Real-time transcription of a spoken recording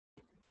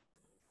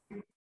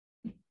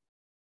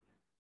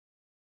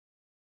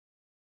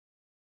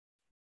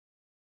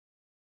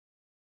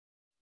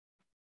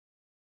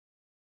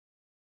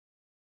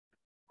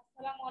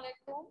আসসালামু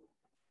আলাইকুম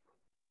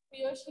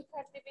প্রিয়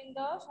শিক্ষার্থীবৃন্দ,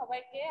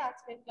 সবাইকে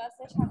আজকের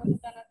ক্লাসে স্বাগত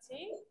জানাচ্ছি।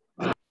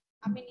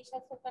 আমি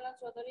নিশাত সুলতানা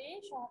চৌধুরী,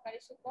 সহকারী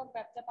শিক্ষক,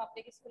 ব্যবসা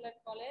public school and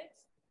college,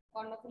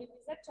 Karnaphuli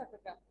BZ,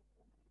 Chittagong.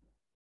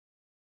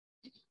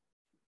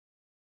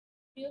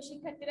 প্রিয়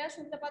শিক্ষার্থীরা,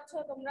 শুনতে পাচ্ছ?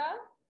 তোমরা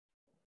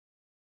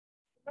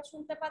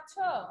শুনতে পাচ্ছ?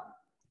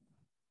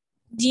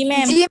 জি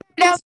ম্যাম।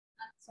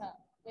 আচ্ছা,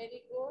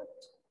 ভেরি গুড।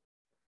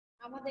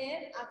 আমাদের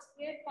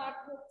আজকের পাঠ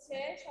হচ্ছে,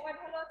 সবাই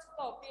ভালো আছো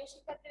তো? প্রিয়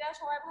শিক্ষার্থীরা,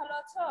 সবাই ভালো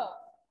আছো?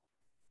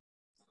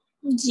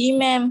 জি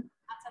ম্যাম।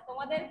 আচ্ছা,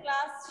 তোমাদের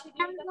ক্লাস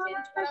শিডিউলটা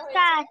চেঞ্জ করা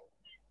হয়েছে,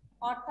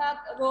 অর্থাৎ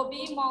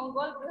রবি,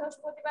 মঙ্গল,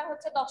 বৃহস্পতিবার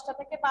হচ্ছে 10টা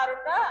থেকে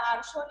 12টা, আর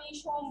শনি,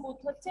 সোম, বুধ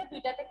হচ্ছে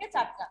 2টা থেকে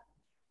 4টা।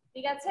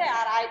 ঠিক আছে?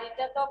 আর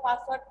আইডিটা তো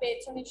পাসওয়ার্ড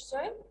পেয়েছো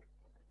নিশ্চয়ই।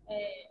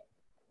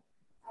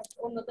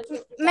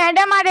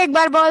 ম্যাডাম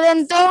আরেকবার বলেন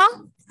তো।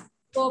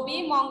 রবি,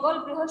 মঙ্গল,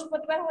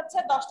 বৃহস্পতিবার হচ্ছে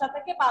 10টা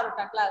থেকে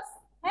 12টা ক্লাস,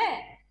 হ্যাঁ।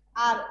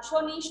 আর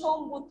শনি, সোম,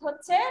 বুধ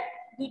হচ্ছে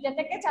 2টা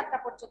থেকে 4টা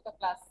পর্যন্ত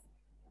ক্লাস।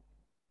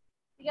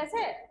 ঠিক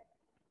আছে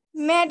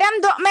ম্যাডাম?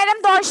 ম্যাডাম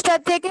 10টা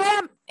থেকে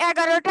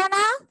 11টা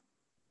না?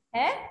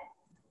 হ্যাঁ,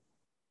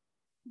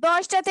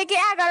 10টা থেকে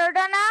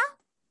 11টা না?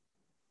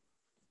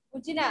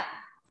 বুঝি না।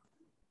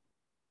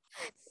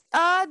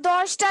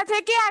 10টা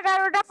থেকে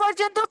 11টা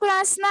পর্যন্ত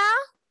ক্লাস না?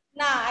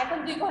 না, এখন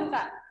 2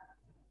 ঘন্টা।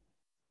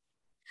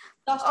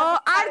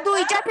 আর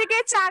 2টা থেকে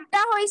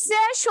 4টা হইছে,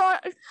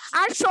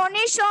 আর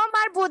শনি, সোম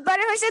আর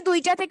বুধবারে হইছে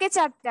 2টা থেকে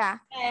 4টা।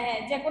 হ্যাঁ হ্যাঁ,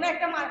 যে কোনো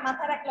একটা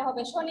মাথা রাখলে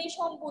হবে। শনি,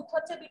 সোম, বুধ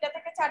হচ্ছে 2টা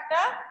থেকে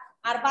 4টা,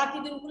 আর বাকি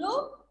দিনগুলো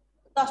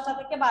 10টা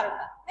থেকে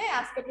 12টা। হ্যাঁ,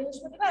 আজকে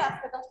বৃহস্পতিবার,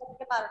 আজকে 10টা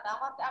থেকে 12টা।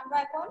 আমরা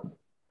এখন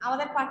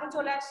আমাদের পাঠে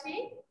চলে আসি।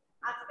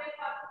 আজকের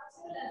পাঠ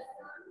হচ্ছে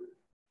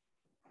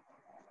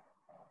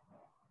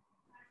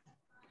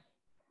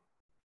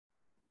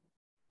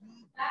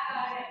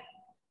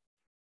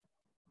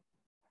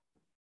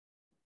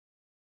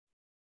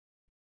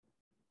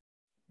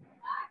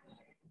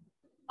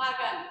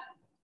বাগান।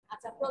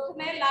 আচ্ছা,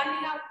 প্রথমে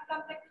লার্নিং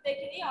আউটকামটা একটু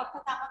দেখে নিই,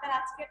 অর্থাৎ আমাদের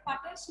আজকের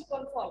পাঠের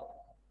শিকল ফল।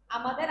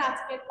 আমাদের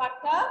আজকের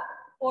পাঠটা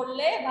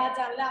পড়লে বা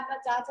জানলে আমরা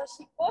যা যা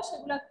শিখবো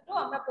সেগুলো একটু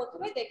আমরা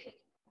প্রথমে দেখে নিই।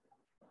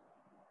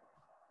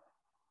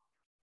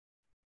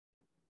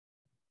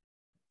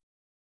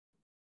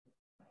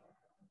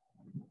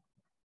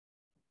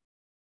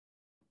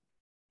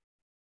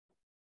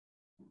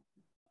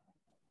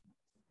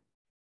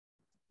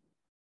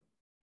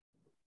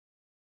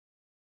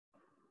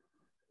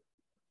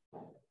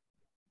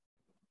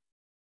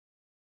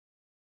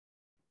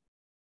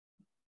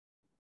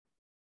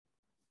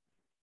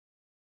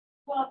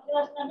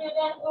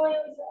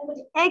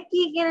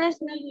 একই ক্লাস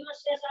না?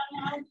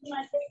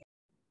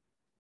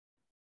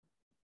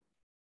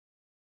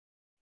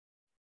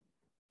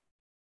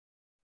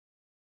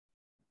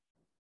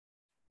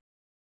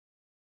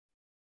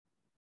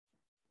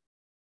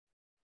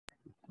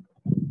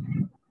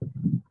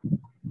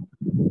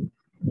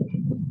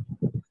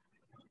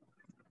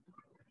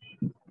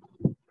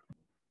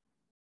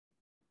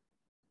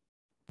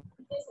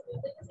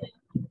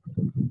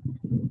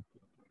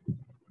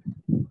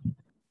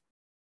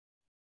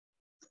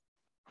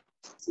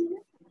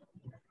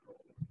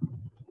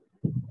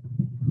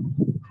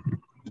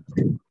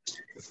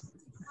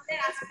 আমাদের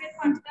আজকের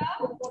পাঠটা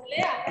পড়লে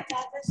আমরা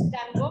যা যা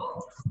জানবো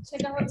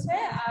সেটা হচ্ছে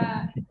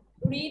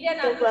রিড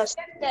এন্ড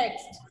আন্ডারস্ট্যান্ড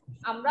টেক্সট।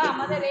 আমরা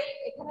আমাদের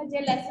এখানে যে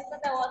লেসনটা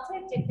দেওয়া আছে,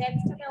 যে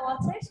টেক্সটটা দেওয়া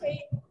আছে, সেই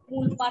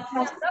মূল পাঠটা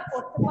আমরা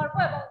পড়তে পারবো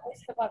এবং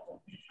বুঝতে পারবো।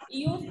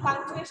 Use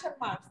punctuation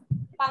marks.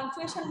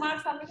 Punctuation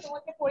marks আমি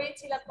তোমাকে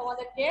পড়িয়েছিলাম,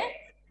 তোমাদেরকে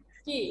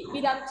কি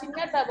বিরাম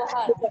চিহ্নের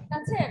ব্যবহার। ঠিক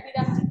আছে?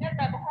 বিরাম চিহ্নের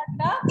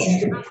ব্যবহারটা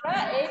আমরা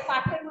এই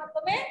পাঠের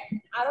মাধ্যমে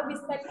আরো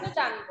বিস্তারিত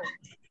জানবো।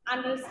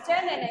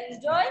 Understand and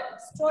enjoy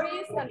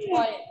stories and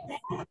poems.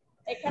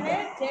 এখানে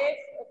যে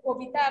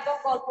কবিতা এবং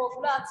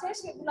গল্পগুলো আছে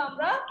সেগুলো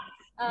আমরা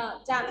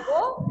জানবো,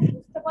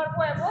 বুঝতে পারবো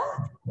এবং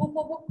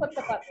উপভোগ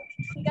করতে পারবো।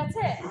 ঠিক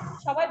আছে?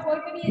 সবাই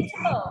বইটা নিয়েছো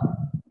তো?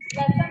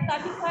 Lesson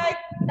 35,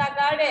 the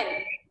garden.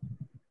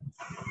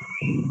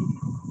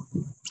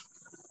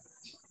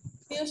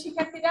 প্রিয়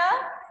শিক্ষার্থীরা,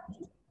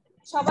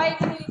 সবাই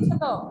নিয়েছো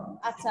তো?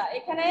 আচ্ছা,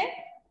 এখানে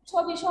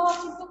ছবি সহ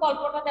কিন্তু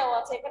গল্পটা দেওয়া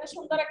আছে। এখানে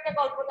সুন্দর একটা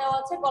গল্প দেওয়া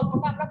আছে,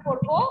 গল্পটা আমরা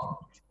পড়বো।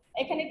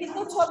 এখানে কিন্তু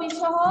ছবি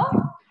সহ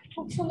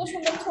খুব সুন্দর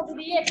সুন্দর ছবি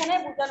দিয়ে এখানে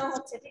বোঝানো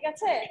হচ্ছে। ঠিক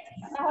আছে?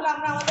 তাহলে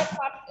আমরা আমাদের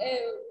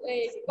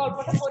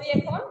গল্পটা পড়ি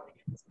এখন।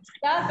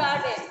 The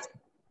garden.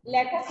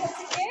 লেখক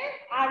হচ্ছে কে?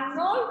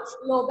 Arnold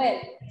Lobel.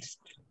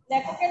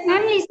 লেখকের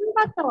নাম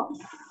কত?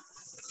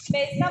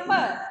 Page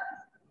number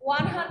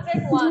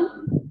 101।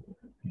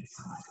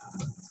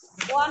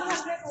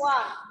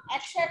 101,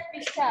 101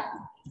 পৃষ্ঠা।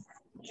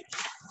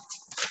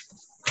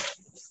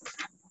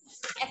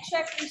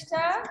 101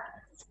 পৃষ্ঠা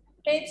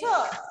পেয়েছো?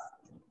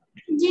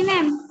 জি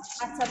ম্যাম।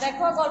 আচ্ছা,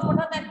 দেখো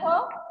গল্পটা দেখো।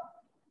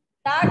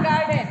 দ্য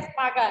গার্ডেন,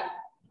 বাগান।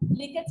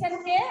 লিখেছেন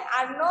কে?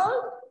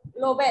 Arnold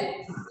Lobel.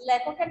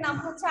 লেখকের নাম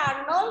হচ্ছে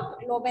আর্নল্ড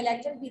লোবেল,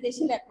 একজন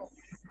বিদেশি লেখক।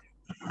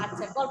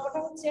 আচ্ছা, গল্পটা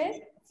হচ্ছে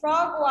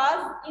frog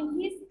was in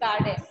his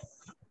garden.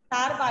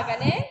 তার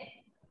বাগানে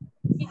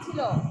কি ছিল?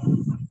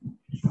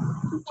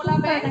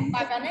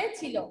 বাগানে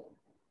ছিল।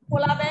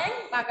 খোলা ব্যাঙ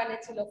বাগানে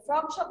ছিল।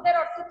 ফ্রগ শব্দের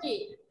অর্থ কি?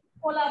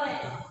 খোলা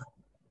ব্যাঙ।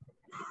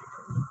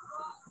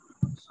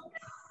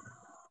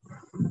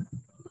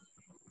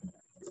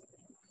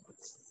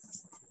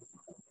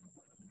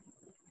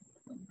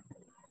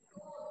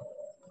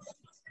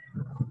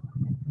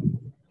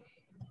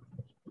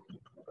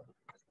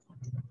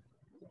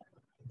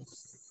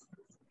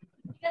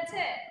 ঠিক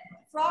আছে,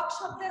 ফ্রগ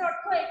শব্দের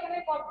অর্থ এখানে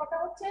গল্পটা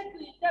হচ্ছে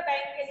দুইটা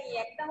ব্যাঙকে নিয়ে,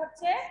 একটা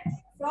হচ্ছে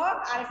ফ্রগ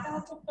আর একটা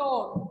হচ্ছে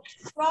টোড।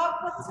 ফ্রগ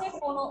হচ্ছে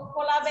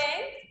খোলা ব্যাঙ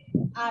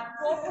আর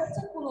টোড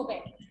হচ্ছে কুনো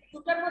ব্যাঙ।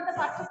 দুটার মধ্যে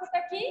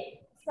পার্থক্যটা কি?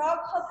 ফ্রগ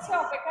হচ্ছে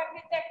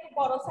অপেক্ষাকৃত একটু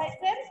বড়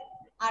সাইজের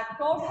আর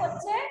টোড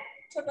হচ্ছে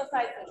ছোট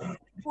সাইজের।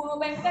 কুনো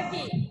ব্যাঙটা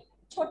কি?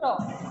 ছোট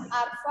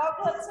আর ফ্রগ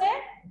হচ্ছে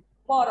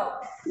বড়।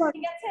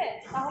 ঠিক আছে,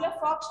 তাহলে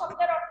ফ্রগ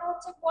শব্দের অর্থ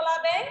হচ্ছে খোলা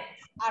ব্যাঙ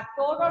আর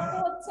টোড অর্থ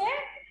হচ্ছে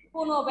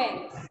কুনো ব্যাঙ।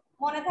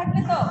 মনে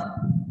থাকবে তো?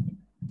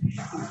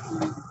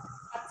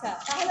 আচ্ছা,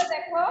 তাহলে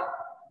দেখো,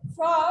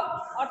 ফ্রগ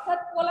অর্থাৎ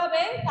খোলা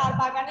ব্যাঙ তার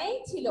বাগানেই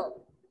ছিল।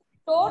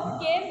 টোড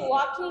কেম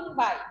ওয়াকিং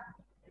বাই,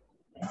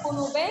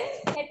 কুনো ব্যাঙ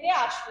হেঁটে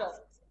আসলো।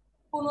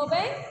 কুনো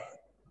ব্যাঙ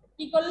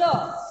কি করলো?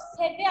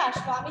 হেঁটে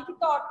আসলো। আমি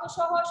কিন্তু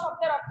অর্থসহ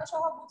শব্দের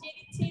অর্থসহ বুঝিয়ে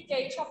দিচ্ছি, যে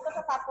এই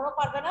শব্দটা তারপরও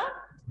পারবে না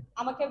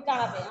আমাকে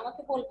জানাবে,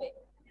 আমাকে বলবে,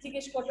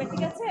 জিজ্ঞেস করবে।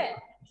 ঠিক আছে,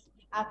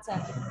 আচ্ছা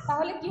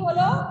তাহলে কি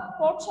হলো?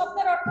 কোট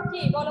শব্দের অর্থ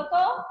কি বলো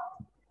তো?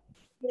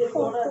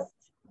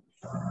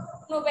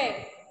 কুনো ব্যাঙ।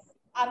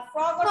 আর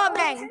ফ্রগ অর্থ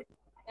হচ্ছে,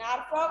 আর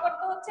ফ্রগ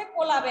অর্থ হচ্ছে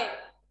কোলা ব্যাঙ।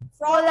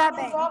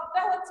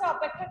 ফ্রগটা হচ্ছে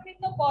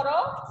অপেক্ষাকৃত বড়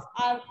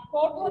আর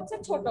কোট হচ্ছে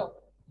ছোট।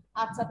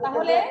 আচ্ছা,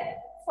 তাহলে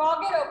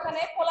ফ্রগের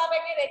ওখানে, কোলা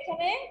ব্যাঙের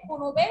এখানে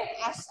কুনো ব্যাঙ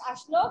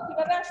আসলো।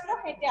 কিভাবে আসলো?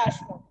 হেঁটে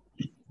আসলো।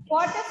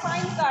 What a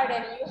fine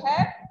garden you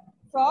have,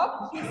 frog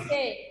he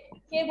said.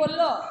 কে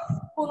বললো?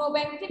 কুনো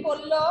ব্যাঙটি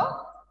বললো,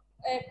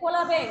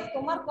 কোলা ব্যাঙ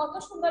তোমার কত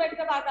সুন্দর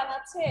একটা বাগান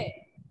আছে,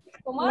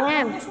 তোমার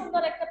কত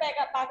সুন্দর একটা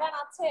বাগান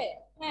আছে।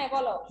 হ্যাঁ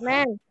বলো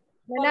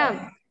ম্যাডাম।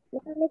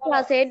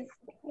 ক্লাস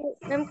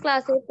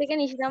 8 থেকে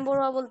নিশিরাম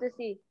বড়ুয়া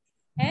বলতেছি।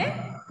 হ্যাঁ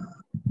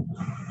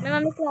ম্যাম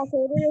আমি ক্লাস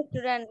 8 এর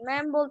স্টুডেন্ট।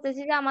 ম্যাম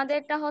বলতেছি যে আমাদের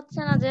এটা হচ্ছে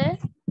না যে।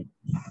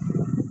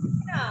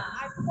 না,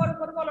 আর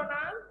পরে বলো না।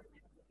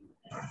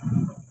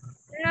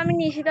 আমি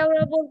নিশিতা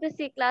বড়ুয়া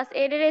বলতেছি, ক্লাস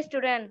 8 এর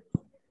স্টুডেন্ট।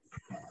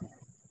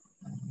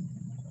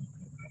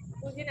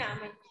 বুঝি না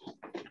আমি।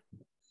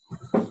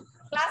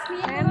 ক্লাস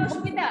নিয়ে কোনো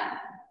অসুবিধা?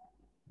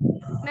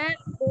 ম্যাম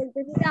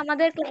বলতেছি যে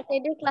আমাদের ক্লাস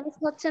 8 এর ক্লাস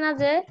হচ্ছে না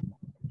যে।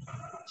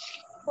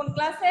 কোন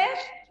ক্লাসে?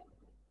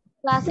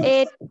 ক্লাস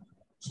 8।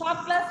 সব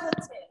ক্লাস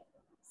হচ্ছে,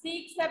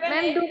 6 7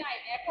 8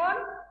 9। এখন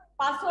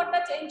পাসওয়ার্ডটা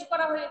চেঞ্জ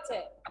করা হয়েছে।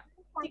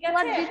 ঠিক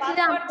আছে,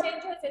 পাসওয়ার্ড চেঞ্জ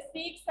হয়েছে।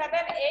 6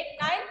 7 8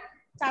 9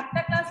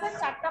 চারটা ক্লাসের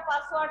চারটা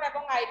পাসওয়ার্ড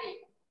এবং আইডি।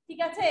 ঠিক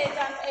আছে,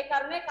 এই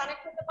কারণে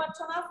কানেক্ট করতে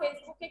পারছো না।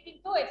 ফেসবুকে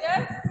কিন্তু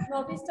এটার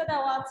নোটিশটা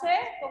দেওয়া আছে।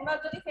 তোমরা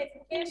যদি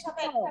ফেসবুকের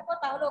সাথে অ্যাড থাকো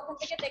তাহলে ওখান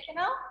থেকে দেখে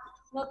নাও,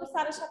 নোটিশ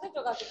স্যারের সাথে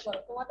যোগাযোগ করো,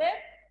 তোমাদের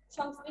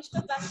সংশ্লিষ্ট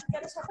ক্লাস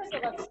টিচারের সাথে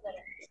যোগাযোগ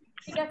করো।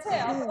 ঠিক আছে,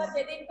 অথবা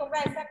যেদিন তোমরা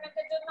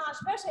অ্যাসাইনমেন্টের জন্য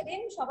আসবে সেদিন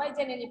সবাই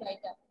জেনে নিবে।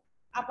 এটা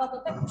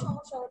আপাতত একটু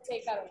সমস্যা হচ্ছে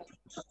এই কারণে।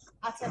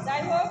 আচ্ছা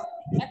যাই হোক,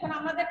 এখন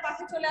আমাদের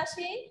পাঠে চলে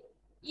আসি।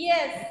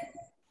 ইয়েস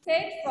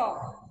সেড ফ্রগ,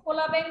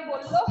 কোলা ব্যাঙ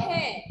বলল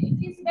হ্যাঁ, ইট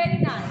ইজ ভেরি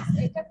নাইস,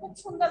 এটা খুব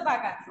সুন্দর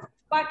বাগান।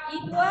 But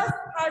it was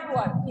hard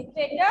work, কিন্তু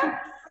এটা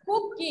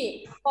খুব কি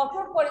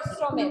কঠোর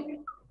পরিশ্রমের।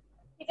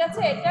 ঠিক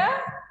আছে, এটা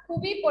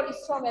খুবই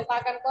পরিশ্রমের,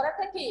 বাগান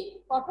করাটা কি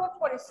কঠোর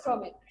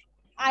পরিশ্রমের।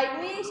 I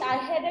wish I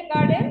had a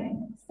garden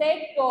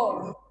shed towed,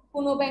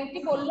 কুনো ব্যাঙটি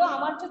বলল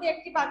আমার যদি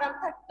একটি বাগান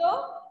থাকতো,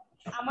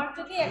 আমার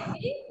যদি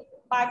একটি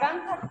বাগান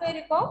থাকতো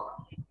এরকম।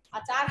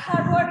 আচ্ছা, আর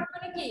হার্ড ওয়ার্ক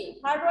মানে কি?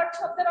 হার্ড ওয়ার্ক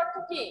শব্দের অর্থ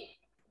কি?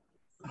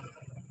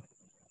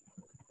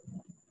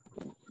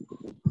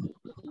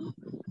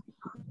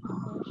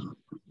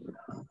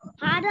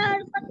 হার্ড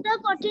ওয়ার্ক করতে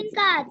কঠিন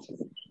কাজ।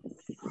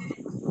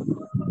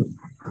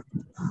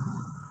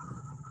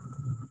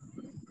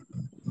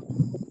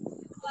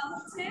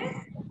 হচ্ছে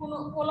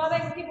কোলা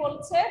ব্যক্তি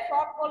বলছে,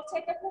 ফ্রগ বলছে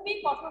এটা খুবই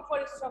কঠোর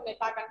পরিশ্রমের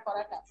বাগান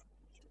করাটা।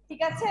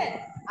 ঠিক আছে,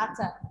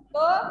 আচ্ছা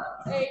তো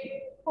এই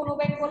কোনো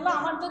ব্যাংক বললো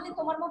আমার যদি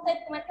তোমার মতো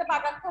এরকম একটা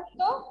বাগান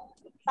থাকতো,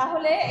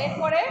 তাহলে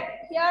এরপরে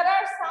here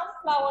R some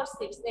flower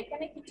seeds,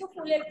 এখানে কিছু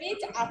ফুলের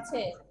বীজ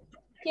আছে।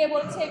 কে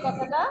বলছে এই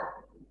কথাটা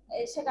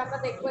সেটা আমরা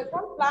দেখবো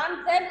এখন। Plant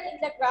them in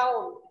the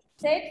ground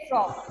shed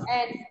frog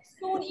and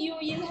soon you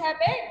will have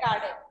a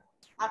garden.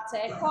 আচ্ছা,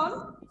 এখন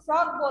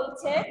ফ্রগ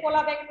বলছে,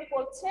 কোলা ব্যক্তি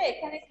বলছে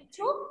এখানে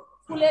কিছু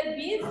ফুলের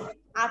বীজ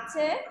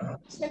আছে,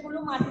 সেগুলো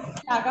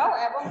মাটিতে লাগাও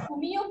এবং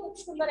তুমিও খুব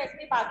সুন্দর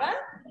একটি বাগান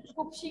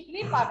খুব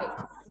শীঘ্রই পাবে।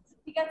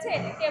 ঠিক আছে,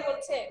 এটা কে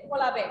বলছে?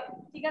 কোলা ব্যক্তি।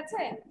 ঠিক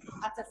আছে,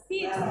 আচ্ছা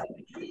সিড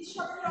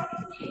শব্দের অর্থ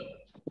কি?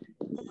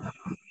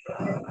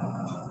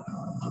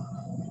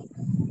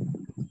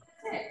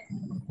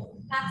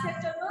 গাছের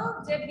জন্য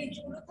যে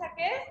বীজগুলো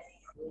থাকে,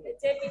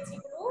 যে বীজ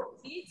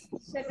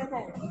সেটা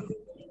থাকে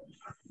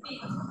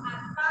বীজ। আর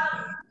তাল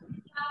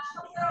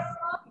শব্দের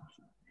অর্থ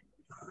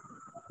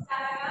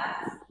চারা গাছ,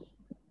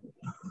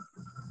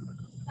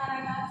 চারা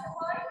গাছ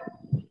হয়,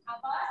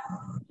 আবার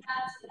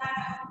গাছ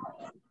লাগানো হয়।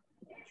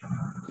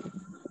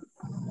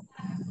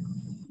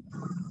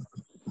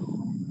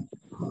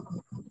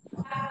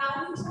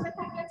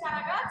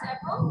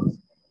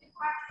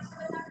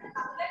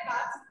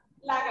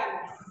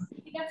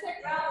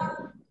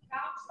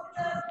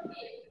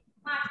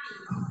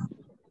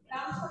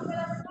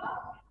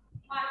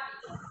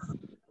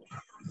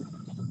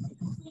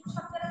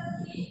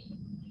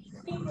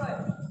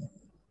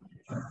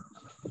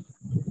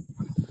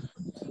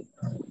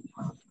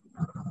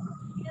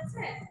 ঠিক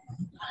আছে,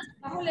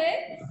 তাহলে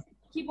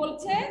কি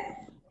বলছে,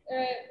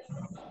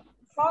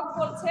 ফ্রগ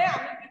বলছে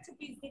আমি কিছু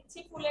বীজ দিচ্ছি,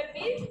 ফুলের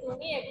বীজ,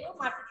 তুমি এগুলো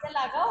মাটিতে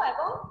লাগাও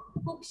এবং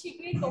খুব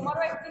শীঘ্রই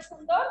তোমারও একটি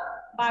সুন্দর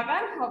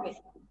বাগান হবে।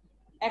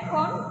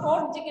 এখন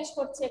টোড জিজ্ঞেস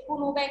করছে,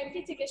 কোন ব্যাংকটি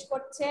জিজ্ঞেস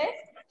করছে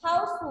হাউ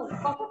সুন,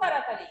 কত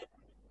তাড়াতাড়ি।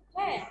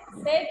 হ্যাঁ,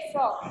 সেড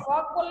ফ্রগ,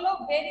 ফ্রগ বলল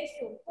ভেরি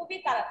সুন, খুবই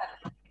তাড়াতাড়ি।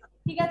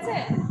 ঠিক আছে,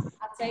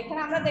 আচ্ছা এখানে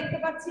আমরা দেখতে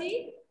পাচ্ছি,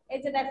 এই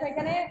যে দেখো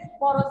এখানে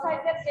বড়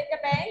সাইজের যেটা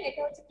ব্যাংক,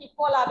 এটা হচ্ছে কি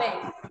কলা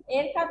ব্যাংক,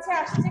 এর কাছে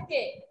আসছে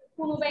কে,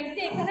 কোন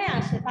ব্যাংকটি এখানে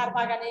আসে, তার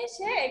বাগানে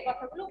এসে এই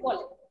কথাগুলো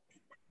বলে।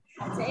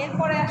 আচ্ছা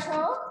এরপরে আসো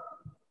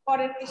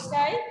পরের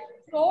পৃষ্ঠায়,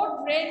 টোড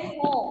রেন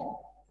হোম,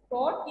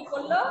 টোড কি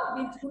করলো,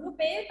 বীজগুলো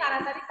পেয়ে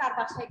তাড়াতাড়ি তার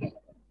বাসায় গেল।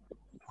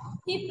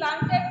 হি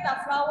প্লান্টেড দ্য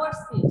ফ্লাওয়ার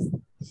সিডস,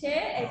 সে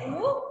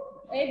এগুলো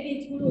এই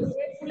বীজগুলো,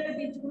 যে ফুলের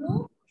বীজগুলো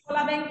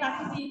কলা ব্যাংক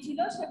তাকে দিয়েছিল,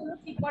 সেগুলো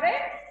কি করে,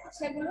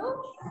 সেগুলো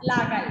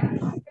লাগায়,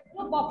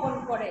 সেগুলো বপন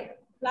করে।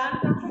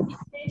 প্লান্ট অর্থ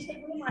কি,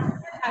 সেগুলো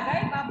মাটিতে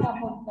লাগায় বা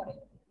বপন করে।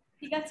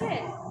 ঠিক আছে,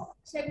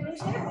 সেগুলো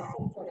সে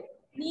বপন করে।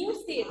 New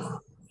seeds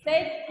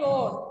shed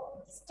towed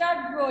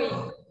start growing.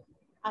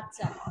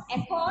 আচ্ছা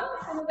এখন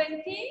কোন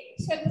ব্যক্তি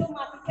সেগুলো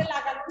মাটিতে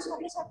লাগানোর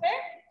সাথে সাথে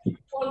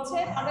বলছে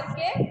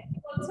তাদেরকে,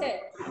 বলছে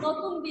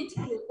নতুন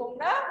বীজগুলো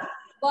তোমরা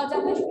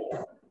গজাতে শুরু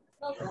করো,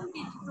 নতুন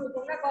বীজগুলো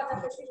তোমরা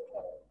গজাতে শুরু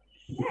করো।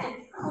 হ্যাঁ,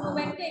 কোন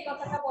ব্যক্তি এই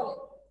কথাটা বলে।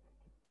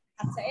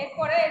 আচ্ছা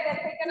এরপরে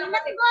দেখো এখানে আমরা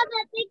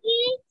গজাতে কি,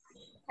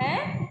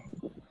 হ্যাঁ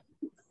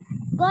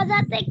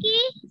গজাতে কি,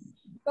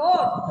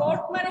 টোড, টোড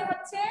মানে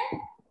হচ্ছে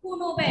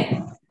কোন ব্যাঙ,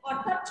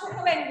 অর্থাৎ ছোট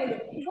ব্যাঙগুলো।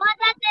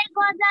 গজাতে,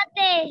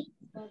 গজাতে,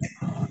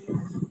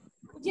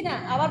 বুঝি না,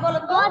 আবার বলো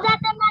তো।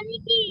 গজাতে মানে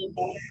কি?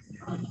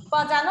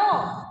 গজানো,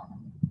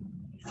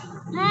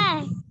 হ্যাঁ,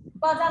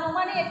 গজানো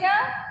মানে এটা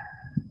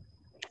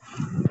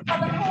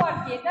গজানো আর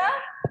কি, এটা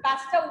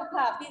গাছটা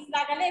উঠা, বীজ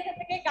লাগালে এখান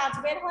থেকে গাছ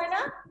বের হয়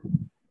না,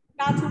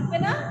 গাছ উঠবে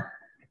না।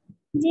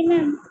 জি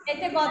ম্যাম।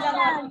 এতে গজানো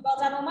আর কি,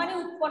 গজানো মানে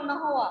উৎপন্ন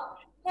হওয়া।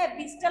 হ্যাঁ,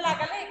 বীজটা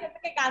লাগালে এখান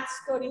থেকে গাছ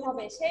তৈরি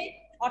হবে, সেই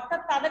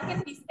অর্থাৎ তাদেরকে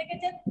বীজ থেকে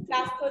যে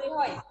গাছ তৈরি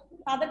হয়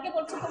তাদেরকে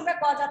বলছে তোমরা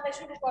গজাতে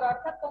শুরু করো,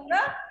 অর্থাৎ তোমরা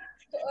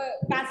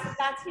গাছ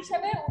গাছ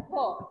হিসেবে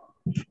উঠো।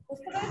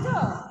 বুঝতে পেরেছো?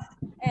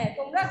 হ্যাঁ,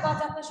 তোমরা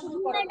গজাতে শুরু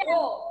করো।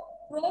 গ্রো,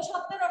 গ্রো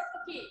শব্দের অর্থ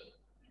কি,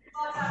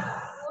 গজানো,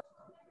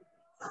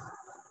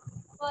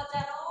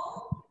 গজানো।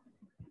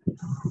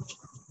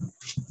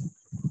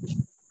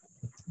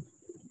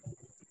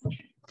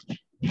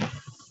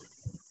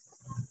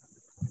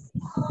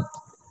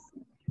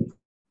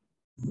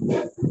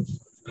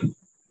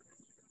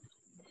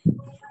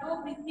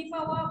 বৃদ্ধি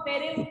পাওয়া,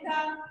 বেড়ে ওঠা,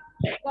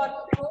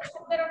 গ্রো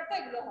শব্দের অর্থ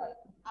এগুলো হয়।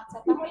 আচ্ছা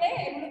তাহলে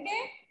এগুলোকে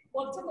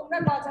বলছে তোমরা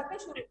গজাতে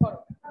শুরু করো।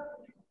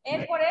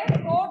 এরপরে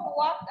towed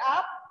walked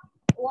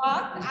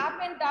up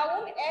and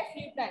down a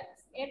few Times,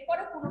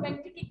 এরপরে কোন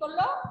ব্যক্তি কি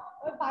করলো,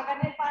 ওই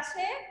বাগানের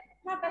পাশে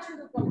হাঁটা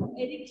শুরু করলো,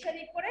 এদিক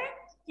সেদিক করে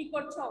কি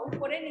করছো,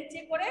 উপরে নিচে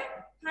করে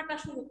হাঁটা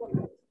শুরু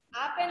করলো।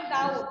 আপ এন্ড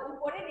ডাউন,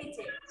 উপরে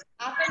নিচে,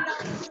 আপ এন্ড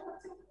ডাউন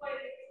হচ্ছে উপরে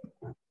নিচে।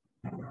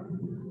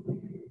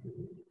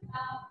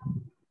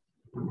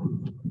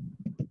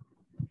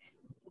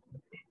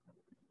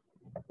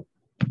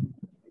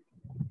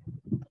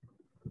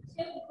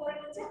 সে উপরে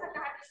নিচে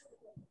হাঁটাহাঁটি শুরু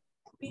করলো,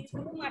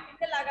 বীজগুলো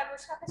মাটিতে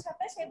লাগানোর সাথে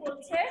সাথে সে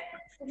বলছে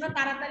তোমরা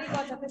তাড়াতাড়ি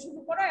গজাতে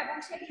শুরু করো, এবং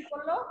সে কি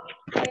করলো,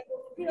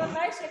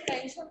 অস্থিরতায় সে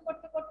টেনশন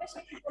করতে করতে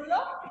সে কি করলো,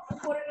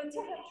 উপরে নিচে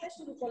হাঁটতে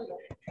শুরু করলো।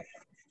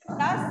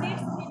 The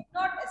seeds did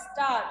not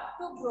start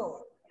to grow,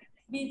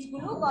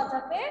 বীজগুলো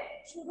গজাতে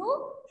শুরু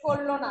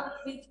করলো না,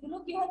 বীজগুলো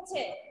কি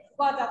হচ্ছে,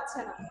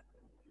 গজাচ্ছে না।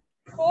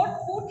 Toad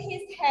put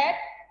his head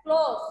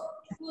close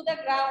to the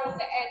ground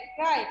and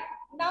cried,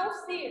 now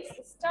seeds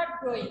start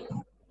growing.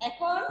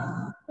 এখন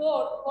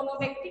টোড, কোন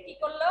ব্যক্তি কি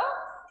করলো,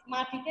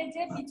 মাটিতে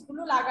যে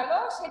বীজগুলো লাগালো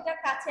সেটার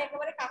কাছে,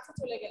 একেবারে কাছে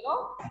চলে গেল,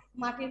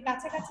 মাটির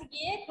কাছে কাছে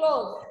গিয়ে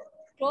close,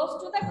 close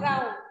to the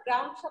ground,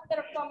 ground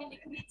শব্দের অর্থ আমি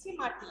লিখে দিচ্ছি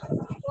মাটি,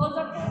 ক্লোজ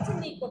অর্থ হচ্ছে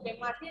নিকটে,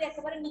 মাটির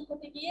একেবারে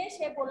নিকটে গিয়ে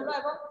সে বলল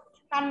এবং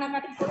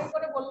কান্নাকাটি করে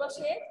করে বলল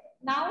সে,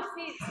 নাও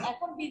সিডস,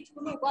 এখন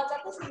বীজগুলো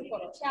গজাতে শুরু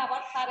করো। সে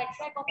আবার তার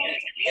একটা কথা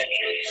হচ্ছে কি,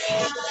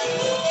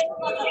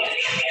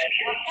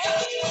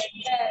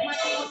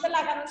 মাটির মধ্যে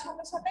লাগানোর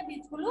সাথে সাথে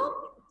বীজগুলো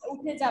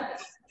উঠে যাবে।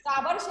 তো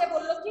আবার সে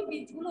বললো কি,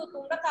 বীজগুলো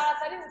তোমরা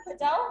তাড়াতাড়ি উঠে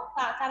যাও,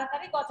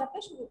 তাড়াতাড়ি গজাতে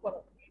শুরু করো।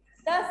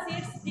 The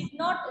seeds did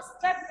not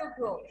start to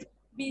grow,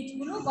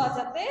 বীজগুলো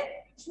গজাতে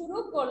শুরু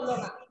করলো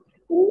না।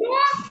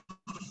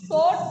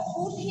 Toad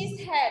put his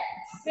head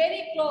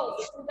very close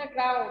to the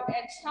ground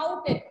and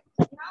shouted,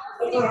 now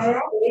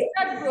seeds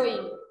start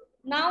growing,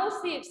 now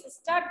seeds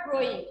start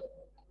growing.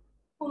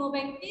 কোন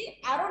ব্যক্তি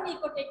আরো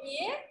নিকটে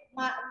গিয়ে,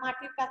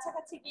 মাটির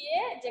কাছাকাছি গিয়ে,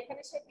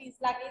 যেখানে সে বীজ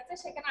লাগিয়েছে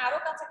সেখানে আরো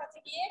কাছাকাছি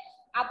গিয়ে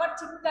আবার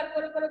চিৎকার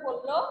করে করে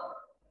বললো,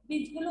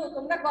 বীজগুলো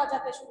তোমরা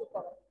গজাতে শুরু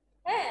করো,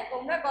 হ্যাঁ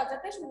তোমরা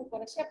গজাতে শুরু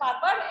করো। সে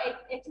বারবার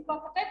একই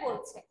কথাটাই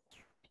বলছে।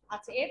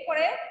 আচ্ছা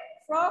এরপরে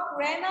frog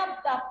ran up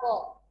the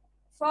pond,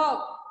 frog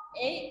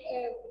এই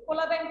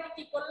কলা ব্যাংকটি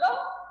কি করলো,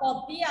 পথ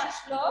দিয়ে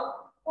আসলো,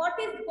 what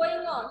is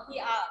going on, he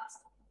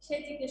asked, সে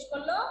জিজ্ঞেস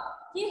করলো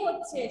কি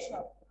হচ্ছে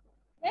এসব।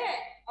 হ্যাঁ,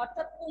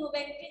 অর্থাৎ কোনো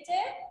ব্যক্তি যে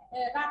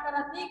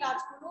রাতারাতি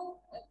গাছগুলো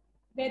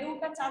বেড়ে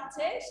উঠা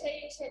চাচ্ছে,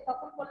 সে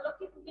তখন বললো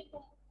কি তুমি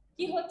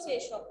কি হচ্ছে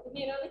এসব, তুমি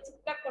এভাবে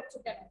চিৎকার করছো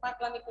কেন,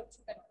 পাগলামি করছো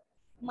কেন।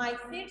 মাই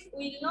seeds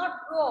will not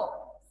grow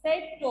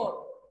shed towed,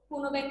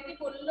 কোনো ব্যক্তি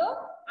বলল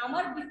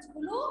আমার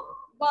বীজগুলো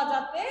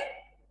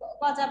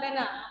গজাবে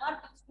না, আমার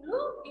বীজগুলো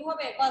কি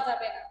হবে,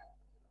 গজাবে না।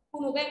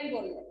 কোনো ব্যক্তি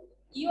বলল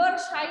you R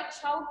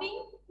shouting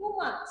too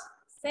much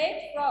shed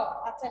frog.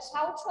 আচ্ছা,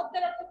 শাউট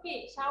শব্দের অর্থ কি?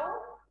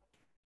 শাউট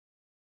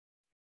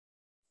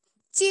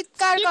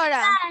চিৎকার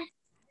করা।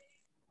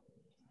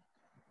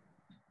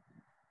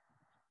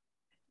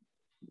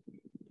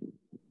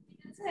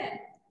 ঠিক আছে,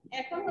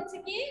 এখন হচ্ছে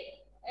কি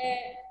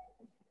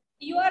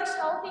you R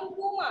shouting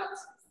too much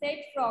shed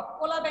frog,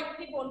 কোলা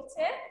ব্যক্তি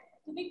বলছে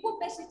তুমি খুব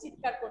বেশি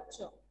চিৎকার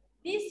করছো।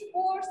 This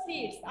poor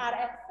seeds R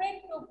afraid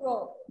to grow,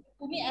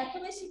 তুমি এত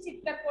বেশি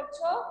চিৎকার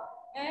করছো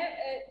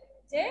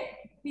যে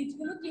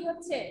বীজগুলো কি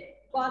হচ্ছে,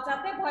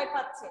 গজাতে ভয়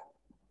পাচ্ছে,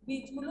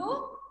 বীজগুলো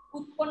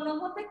উৎপন্ন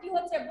হতে কি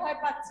হচ্ছে, ভয়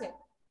পাচ্ছে।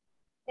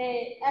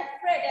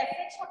 অ্যাফ্রেড,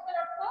 অ্যাফ্রেড শব্দের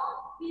অর্থ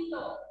ভীত,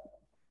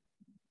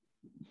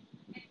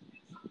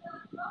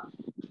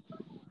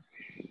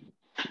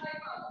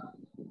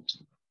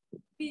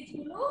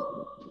 বীজগুলো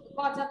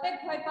গজাতে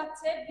ভয়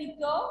পাচ্ছে,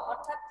 ভীত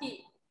অর্থাৎ কি,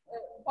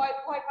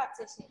 ভয়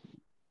পাচ্ছে সে।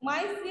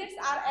 মাই seeds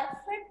R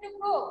afraid to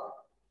grow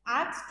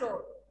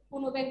asked,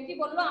 কোন ব্যক্তি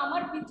বলল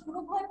আমার বীজগুলো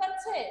ভয়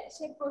পাচ্ছে,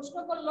 সে প্রশ্ন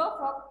করলো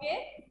ফ্রগকে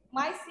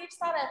মাই seeds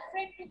R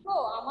afraid to grow,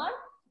 আমার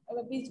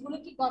বীজগুলো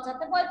কি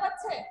গজাতে ভয়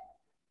পাচ্ছে?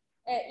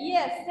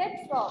 ইয়েস সেড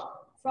ফ্রগ,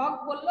 ফ্রগ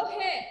বলল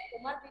হ্যাঁ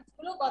তোমার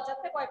বীজগুলো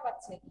গজাতে ভয়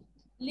পাচ্ছে।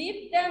 Leave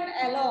them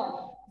alone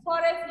for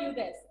a few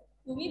days,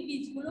 তুমি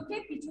বীজগুলোকে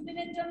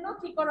কিছুদিনের জন্য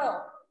কি করো,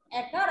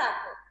 একা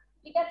রাখো।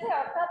 ঠিক আছে,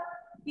 অর্থাৎ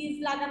বীজ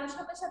লাগানোর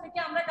সাথে সাথে কি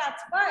আমরা গাছ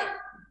পাই?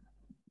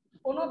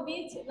 কোনো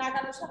বীজ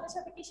লাগানোর সাথে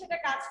সাথে কি সেটা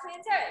গাছ হয়ে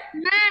যায়?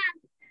 না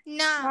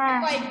না,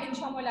 কয়েকদিন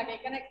সময় লাগে,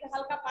 এখানে একটু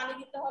হালকা পানি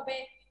দিতে হবে,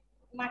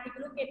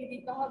 মাটিগুলো কেটে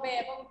দিতে হবে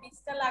এবং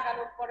বীজটা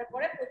লাগানোর পরে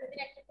পরে প্রতিদিন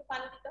একটু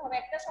পানি দিতে হবে।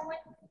 একটা সময়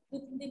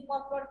 2-3 দিন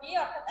পর পর গিয়ে,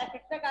 অর্থাৎ এক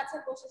একটা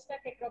গাছের বৈশিষ্ট্য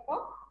এক এক রকম,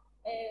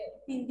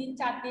 3 দিন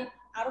 4 দিন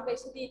আরো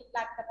বেশি দিন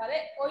লাগতে পারে,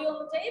 ওই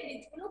অনুযায়ী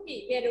বীজগুলো কি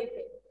বেড়ে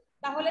ওঠে।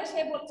 তাহলে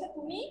সে বলছে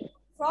তুমি,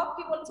 ফ্রগ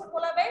কি বলছে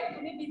কোলাবে,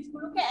 তুমি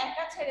বীজগুলোকে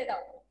একা ছেড়ে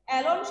দাও।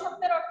 অ্যালোন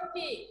শব্দের অর্থ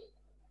কি?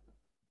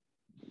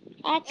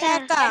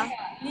 একা।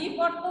 লিভ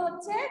অর্থ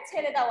হচ্ছে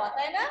ছেড়ে দেওয়া,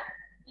 তাই না?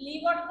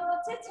 লিভ অর্থ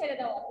হচ্ছে ছেড়ে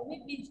দেওয়া, তুমি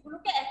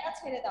বীজগুলোকে একা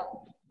ছেড়ে দাও।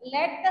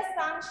 Let the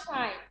sun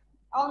shine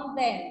on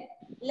them,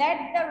 let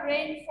the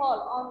rain fall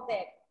on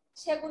them,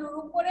 সেগুলোর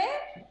উপরে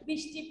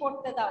বৃষ্টি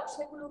পড়তে দাও,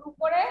 সেগুলোর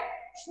উপরে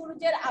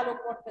সূর্যের আলো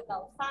পড়তে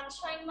দাও।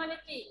 সানশাইন মানে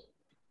কি?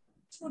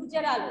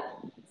 সূর্যের আলো।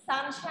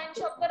 সানশাইন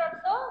শব্দের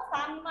অর্থ,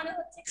 সান মানে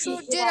হচ্ছে কি,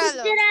 সূর্যের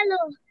আলো।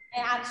 আলো।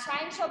 আর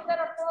শাইন শব্দের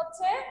অর্থ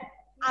হচ্ছে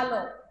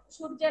আলো,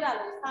 সূর্যের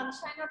আলো।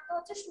 সানশাইন অর্থ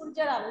হচ্ছে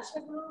সূর্যের আলো,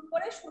 সেগুলোর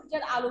উপরে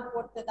সূর্যের আলো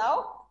পড়তে দাও।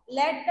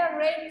 Let the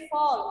rain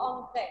fall on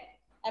them,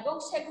 এবং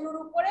সেগুলোর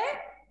উপরে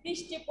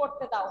বৃষ্টি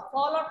পড়তে দাও।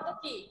 ফল অর্থ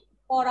কি,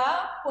 পড়া,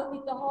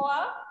 পতিত হওয়া,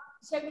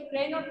 সেগুলো,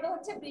 রেইন অর্থ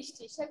হচ্ছে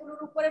বৃষ্টি,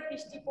 সেগুলোর উপরে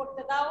বৃষ্টি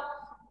পড়তে দাও,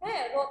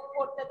 হ্যাঁ, রোদ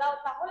পড়তে দাও,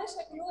 তাহলে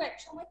সেগুলো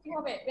একসময় কি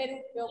হবে, বেড়ে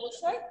উঠবে।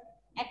 অবশ্যই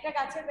একটা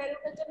গাছের বেড়ে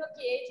ওঠার জন্য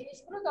কি এই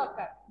জিনিসগুলো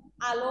দরকার,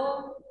 আলো,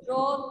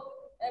 রোদ,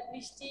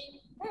 বৃষ্টি,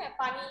 হ্যাঁ,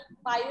 পানি,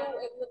 বায়ু,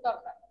 এগুলো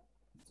দরকার।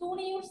 soon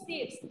your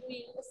seeds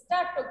will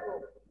start to grow,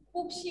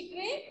 খুব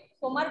শীঘ্রই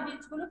তোমার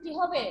বীজগুলো কি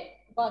হবে,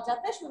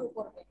 গজাতে শুরু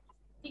করবে।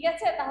 ঠিক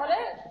আছে, তাহলে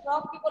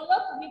ফ্রগ কি বললো,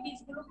 তুমি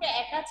বীজগুলোকে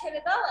একা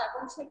ছেড়ে দাও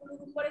এবং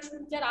সেগুলোর উপরে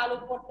সূর্যের আলো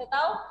পড়তে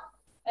দাও,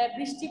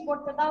 বৃষ্টি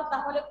পড়তে দাও,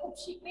 তাহলে খুব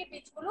শীঘ্রই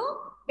বীজগুলো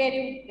বেড়ে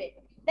উঠবে।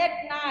 That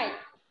night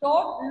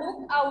toad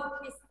looked out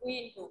his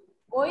window,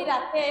 ওই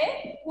রাতে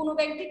কোনো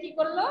ব্যক্তি কি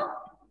করলো,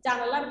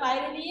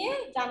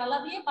 জানালা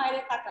দিয়ে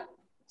বাইরে তাকালো,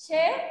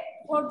 সে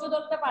ধৈর্য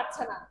ধরতে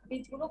পারছে না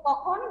বীজগুলো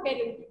কখন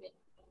বেড়ে উঠবে।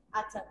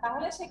 আচ্ছা,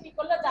 তাহলে সে কি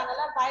করলো,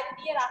 জানালার বাইরে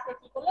দিয়ে, রাতে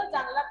কি করলো,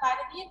 জানালার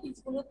বাইরে দিয়ে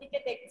বীজগুলোর দিকে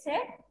দেখছে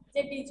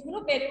যে বীজগুলো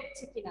বেড়ে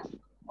উঠছে কিনা।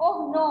 ওহ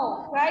নো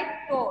ক্রাইড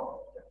টোড,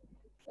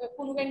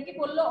 কোনো ব্যক্তি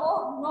বললো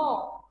ওহ নো,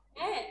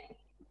 হ্যাঁ,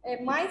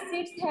 মাই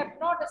seeds have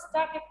not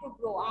started to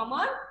grow,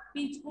 আমার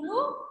বীজগুলো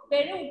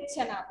বেড়ে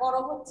উঠছে না, বড়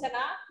হচ্ছে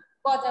না,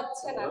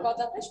 গজাচ্ছে না,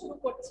 গজাতে শুরু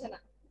করছে না।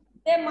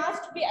 They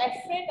must be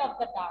afraid of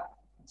the dark,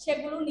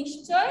 সেগুলো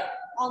নিশ্চয়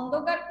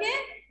অন্ধকারকে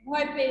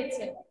ভয়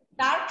পেয়েছে।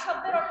 ডার্ক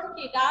শব্দের অর্থ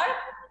কি? ডার্ক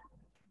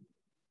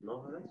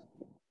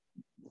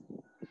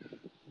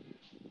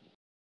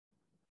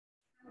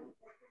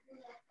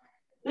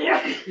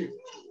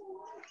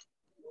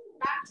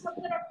ডার্ক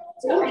শব্দের অর্থ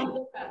হচ্ছে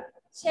অন্ধকার।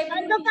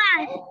 সেগুলো,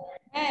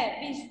 হ্যাঁ,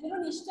 বীজগুলো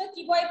নিশ্চয়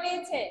কি ভয়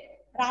পেয়েছে,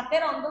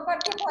 রাতের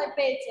অন্ধকারকে ভয়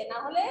পেয়েছে, না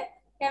হলে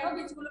কেন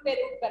বীজগুলো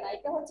বেড়ে উঠবে না।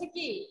 এটা হচ্ছে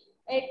কি,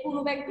 এই কোনো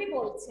ব্যক্তি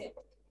বলছে।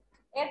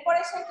 এরপরে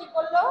সে কি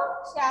করলো,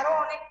 সে আরো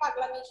অনেক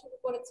পাগলামি শুরু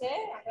করেছে,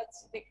 আমরা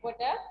দেখবো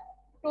এটা।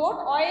 Towed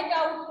went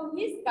out to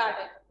his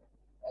garden,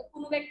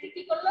 কোনো ব্যক্তি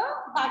কি করলো,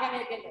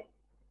 বাগানে গেল।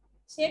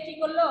 সে কি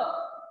করলো,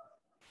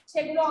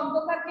 সেগুলো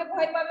অন্ধকারকে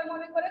ভয় পাবে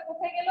মনে করে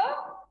কোথায় গেল,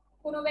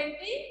 কোনো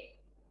ব্যক্তি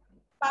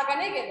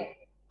বাগানে গেল।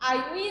 I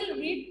will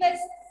read the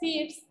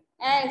seeds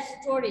a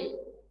story,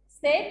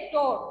 said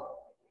Toad.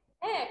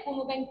 হ্যাঁ,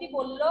 কোনো ব্যক্তি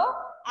বলল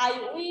I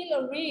will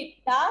read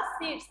the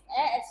seeds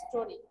a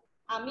story.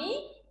 আমি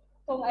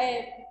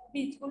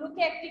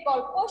বীজগুলোকে একটি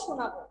গল্প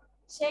শোনাবো।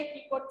 সে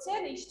কি করছে,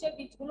 নিশ্চয়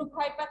বীজগুলো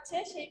ভয় পাচ্ছে,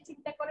 সেই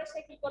চিন্তা করে সে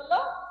কি করলো,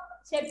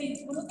 সে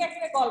বীজগুলোকে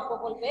একটা গল্প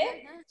বলবে,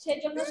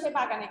 সেজন্য সে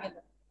বাগানে গেল।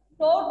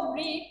 Toad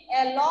read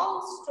a long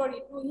story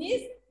to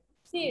his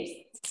seeds.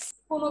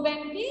 কোনো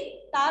ব্যক্তি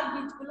তার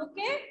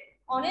বীজগুলোকে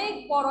অনেক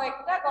বড়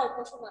একটা গল্প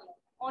শোনালো,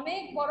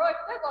 অনেক বড়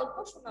একটা গল্প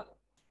শোনালো।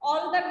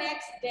 All the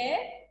next day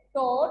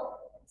Toad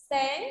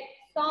sang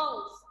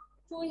songs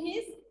to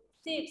his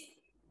seeds.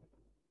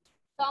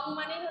 Song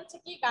মানে হচ্ছে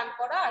কি গান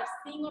করা, আর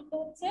সিং অর্থ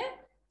হচ্ছে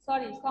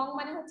সং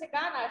মানে হচ্ছে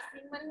গান, আর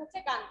সিং মানে হচ্ছে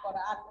গান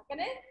করা। আর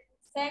এখানে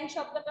স্যাং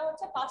শব্দটা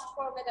হচ্ছে পাস্ট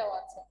ফর্মে দেওয়া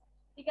আছে,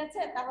 ঠিক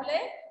আছে। তাহলে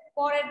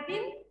পরের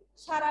দিন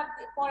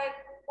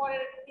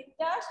পরের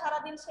দিনটা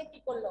সারাদিন সে কি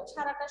করলো,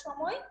 সারাটা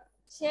সময়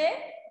সে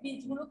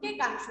বীজগুলোকে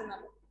গান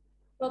শোনালো।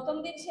 প্রথম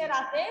দিন সে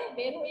রাতে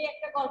বের হয়ে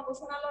একটা গল্প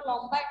শোনালো,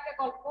 লম্বা একটা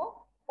গল্প।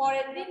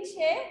 পরের দিন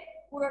সে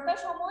পুরোটা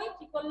সময়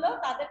কি করলো,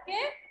 তাদেরকে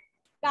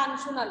গান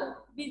শোনালো,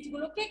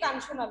 বীজগুলোকে গান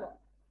শোনালো।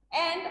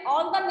 And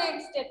on the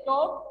next day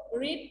Toad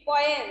read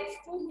poems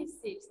to his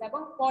seeds.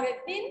 এবং পরের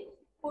দিন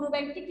পুরো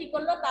ব্যক্তি কি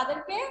করলো,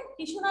 তাদেরকে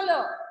কি শোনালো,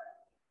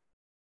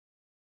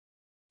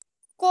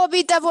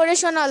 কবিতা পড়ে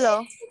শোনালো,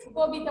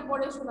 কবিতা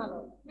পড়ে শোনালো।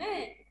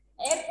 হ্যাঁ,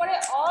 এরপরে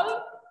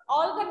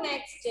all the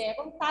next day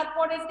এবং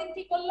তারপরের দিন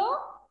কি করলো,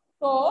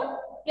 Toad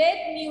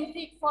played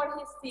music for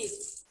his seeds.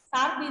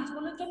 তার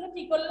বীজগুলোর জন্য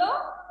কি করলো,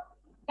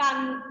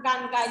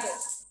 গান গাইলো।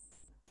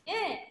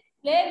 হ্যাঁ,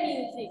 play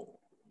music,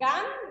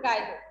 গান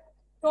গাইলো।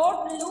 Toad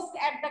looked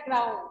at the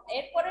ground.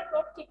 এরপরে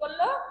Toad কি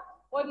করলো,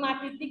 ওই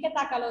মাটির দিকে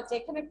তাকালো,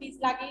 যেখানে বীজ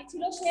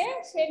লাগিয়েছিল সে,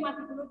 সেই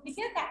মাটিগুলোর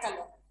দিকে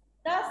তাকালো।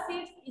 The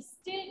seeds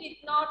still did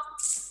not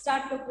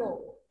start to grow.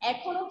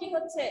 এখনো কি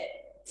হচ্ছে,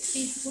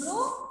 বীজগুলো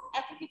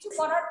এত কিছু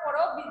করার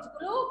পরও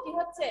বীজগুলো কি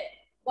হচ্ছে,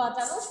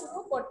 গজানো শুরু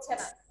করছে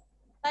না,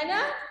 তাই না?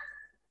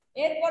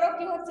 এরপরও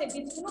কি হচ্ছে,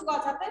 বীজগুলো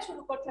গজাতে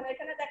শুরু করছে না।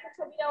 এখানে দেখো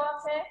ছবি দেওয়া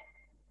আছে,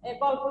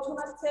 গল্প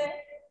শোনাচ্ছে।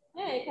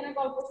 হ্যাঁ, এখানে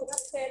গল্প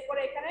শোনাচ্ছে,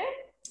 এরপরে এখানে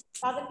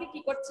তাদেরকে কি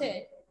করছে,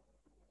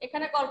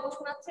 এখানে গল্প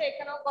শোনাচ্ছে,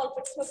 এখানেও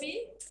গল্পের ছবি।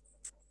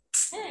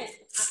 হ্যাঁ,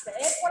 আচ্ছা,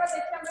 এরপরে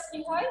দেখি আমরা কি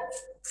হয়।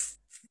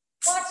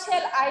 What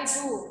shall I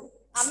do?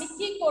 আমি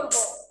কি করব?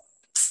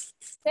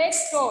 said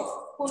Toad.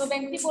 কোনো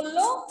ব্যক্তি বলল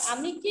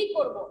আমি কি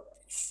করব?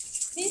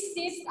 These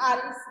seeds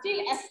are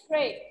still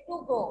afraid to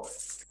grow.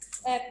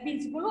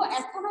 বীজগুলো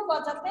এখনো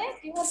গজাতে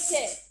কি হচ্ছে,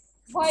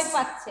 ভয়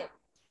পাচ্ছে।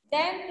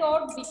 Then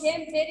Toad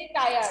became very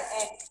tired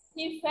and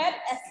he fell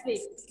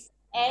asleep.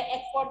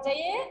 এক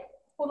পর্যায়ে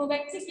কোনো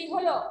ব্যক্তি কি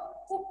হলো,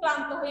 খুব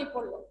ক্লান্ত হয়ে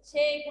পড়লো।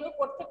 সে এগুলো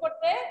করতে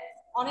করতে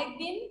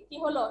অনেকদিন কি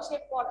হলো, সে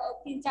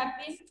 3-4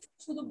 দিন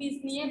শুধু বীজ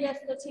নিয়ে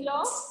ব্যস্ত ছিল,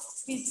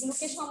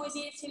 বীজগুলোকে সময়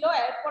দিয়েছিল।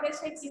 এরপরে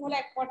সে কি হলো,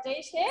 এক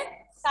পর্যায়ে সে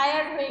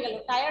টায়ার্ড হয়ে গেল।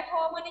 টায়ার্ড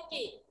হওয়া মানে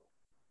কি,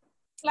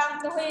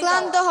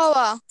 ক্লান্ত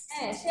হওয়া।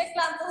 হ্যাঁ, সে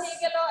ক্লান্ত হয়ে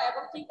গেল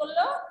এবং কি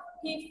করলো,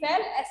 হি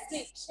ফেল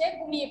অ্যাসলিপ, সে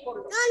ঘুমিয়ে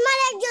পড়লো। আমার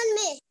একজন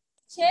মেয়ে,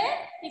 সে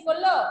কি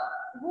করলো,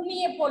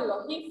 ঘুমিয়ে পড়লো।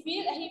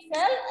 হি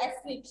ফেল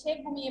অ্যাসলিপ, সে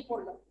ঘুমিয়ে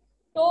পড়লো।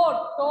 Toad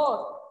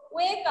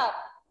wake up,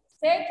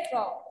 said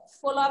Frog.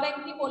 কোলা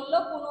ব্যক্তি বলল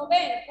কোনো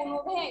ব্যাং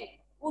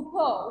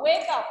উঠো,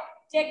 wake up,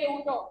 জেগে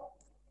উঠো।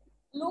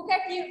 Look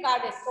at your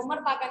garden, তোমার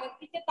বাগানের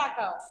দিকে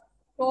তাকাও।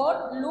 Toad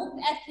looked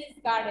at his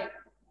garden.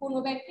 কোনো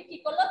ব্যক্তি কি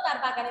করলো, তার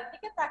বাগানের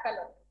দিকে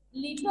তাকালো।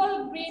 Little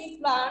green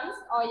plants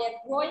are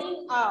growing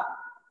up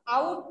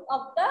out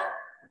of the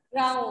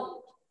ground.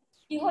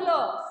 কি হলো,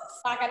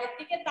 বাগানের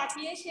দিকে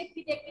তাকিয়ে সে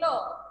কি দেখলো,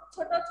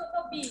 ছোট ছোট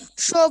বীজ,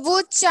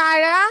 সবুজ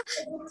চারা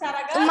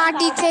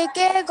মাটি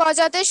থেকে গাছ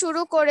গজাতে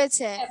শুরু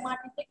করেছে।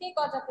 মাটি থেকে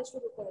গজাতে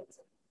শুরু করেছে।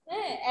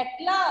 হ্যাঁ, at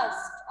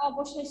last,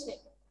 অবশেষে,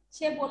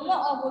 সে বলল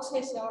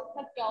অবশেষে,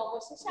 অর্থাৎ কি,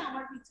 অবশেষে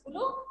আমার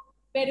বীজগুলো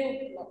বেড়ে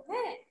উঠলো।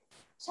 হ্যাঁ,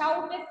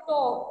 shouted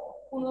Toad.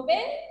 পুনবে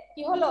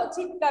কি হলো,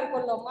 চিৎকার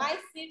করলো, my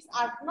seeds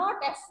are not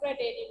afraid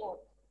anymore.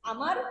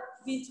 আমার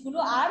বীজগুলো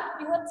আর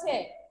কি হচ্ছে,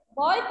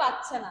 ভয়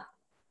পাচ্ছে না।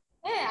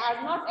 হ্যাঁ, are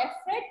not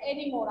afraid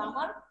anymore,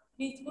 আমার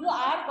বীজগুলো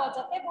আর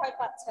গজাতে ভয়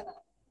পাচ্ছে না।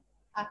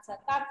 আচ্ছা,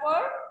 তারপর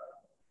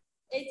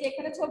এই যে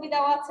এখানে ছবি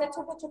দেওয়া আছে,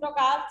 ছোট ছোট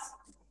গাছ,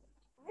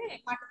 হ্যাঁ,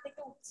 মাটি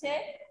থেকে উঠছে।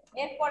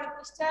 এরপর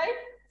পৃষ্ঠায়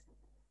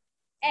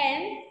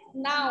and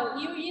now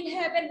you will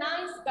have a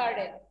nice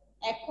garden.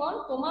 এখন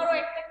তোমারও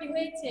একটা কি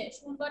হয়েছে,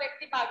 সুন্দর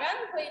একটি বাগান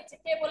হয়েছে।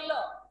 কে বললো,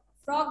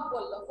 ফ্রগ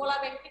বললো, কোলা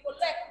ব্যক্তি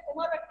বললো, এখন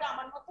তোমারও একটা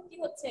আমার মতো কি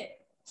হচ্ছে,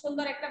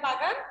 সুন্দর একটা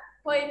বাগান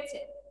হয়েছে,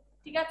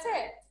 ঠিক আছে।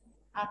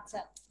 আচ্ছা,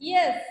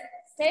 yes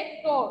said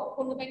Toad.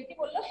 কোনো ব্যক্তি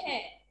বললো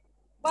হ্যাঁ,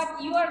 but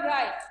you are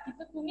right,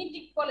 কিন্তু তুমি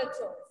ঠিক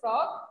বলেছো।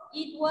 Frog,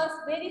 it was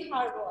very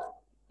hard work.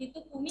 কিন্তু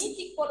তুমি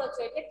ঠিক বলেছো,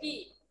 এটা কি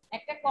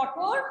একটা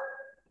কঠোর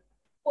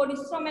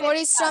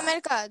পরিশ্রমের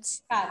কাজ।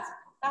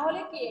 তাহলে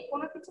কি,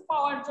 কোনো কিছু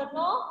পাওয়ার জন্য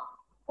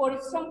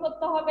পরিশ্রম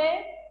করতে হবে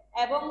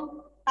এবং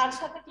তার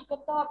সাথে কি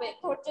করতে হবে,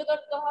 ধৈর্য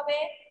ধরতে হবে।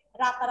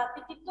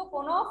 রাতারাতি কিন্তু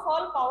কোনো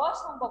ফল পাওয়া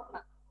সম্ভব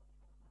না,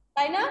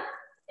 তাই না?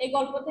 এই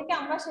গল্প থেকে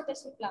আমরা সেটা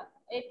শিখলাম।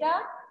 এটা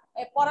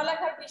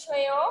পড়ালেখার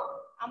বিষয়েও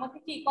আমাকে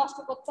কি কষ্ট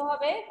করতে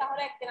হবে,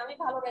 তাহলে একদিন আমি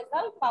ভালো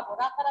রেজাল্ট পাবো।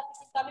 রাতারাতি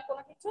কিন্তু আমি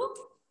কোনো কিছু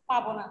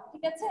পাবো না।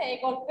 ঠিক আছে, এই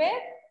গল্পের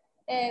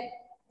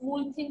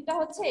মূল থিমটা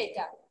হচ্ছে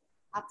এটা।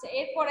 আচ্ছা,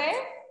 এরপরে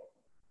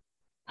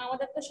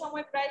আমাদের তো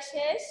সময় প্রায়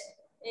শেষ।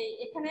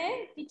 এখানে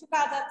কিছু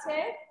কাজ আছে।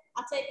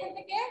 আচ্ছা, এখান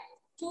থেকে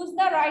চুজ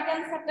দ্য রাইট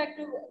অ্যান্সারটা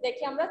একটু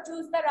দেখি আমরা।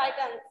 Choose the right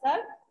answer.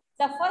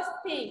 The first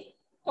thing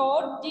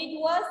Toad did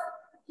was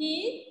he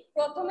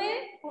প্রথমে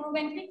কোন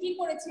ব্যক্তি কি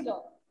করেছিল?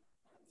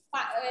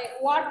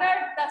 ওয়াটার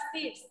দ্য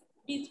সিডস,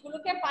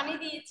 বীজগুলোকে পানি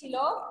দিয়েছিল।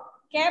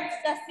 kept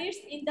the seeds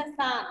in the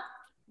sun,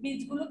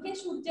 বীজগুলোকে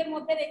সূর্যের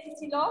মধ্যে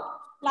রেখেছিল।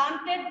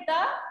 planted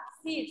the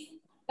seeds,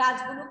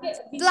 গাছগুলোকে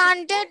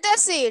planted the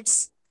seeds.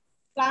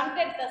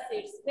 planted the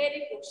seeds,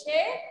 very good. সে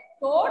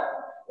তোর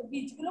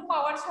বীজগুলো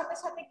পাওয়ার সাথে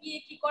সাথে গিয়ে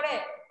কি করে?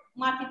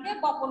 মাটিতে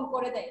বপন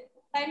করে দেয়,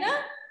 তাই না?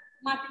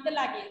 মাটিতে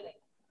লাগিয়ে দেয়।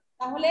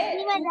 তাহলে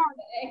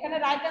এখানে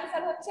রাইট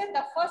অ্যান্সার হচ্ছে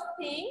the first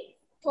thing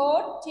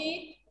Toad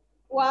did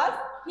was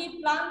he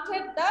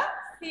planted the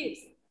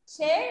seeds,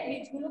 সে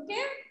বীজগুলোকে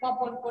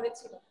বপন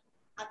করেছিল।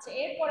 আচ্ছা,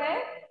 এরপরে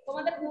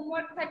তোমাদের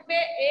হোমওয়ার্ক থাকবে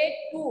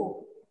A2।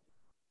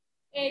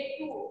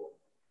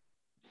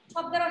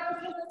 শব্দের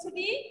অর্থগুলো হচ্ছে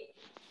দি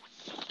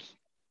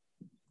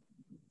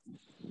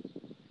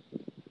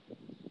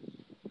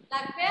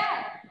লাগবে।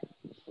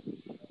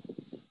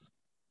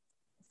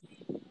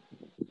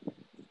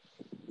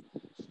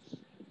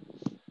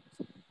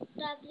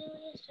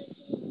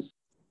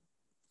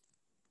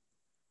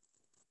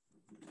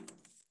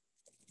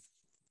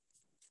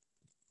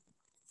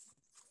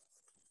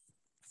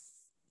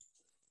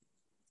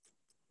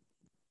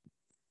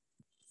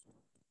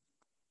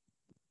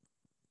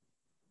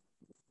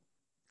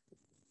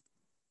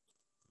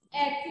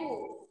 একটু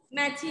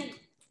ম্যাচিং,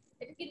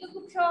 এটা কিন্তু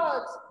খুব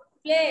সহজ।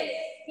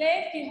 প্লে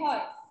কি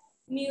হয়?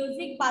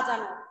 মিউজিক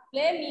বাজানো,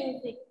 প্লে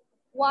মিউজিক।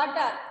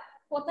 ওয়াটার,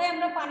 কোথায়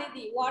আমরা পানি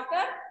দিই?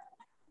 Water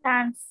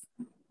plants.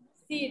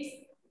 Seeds,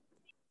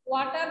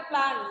 water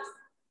plants.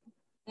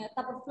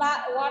 তারপর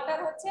ওয়াটার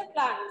হচ্ছে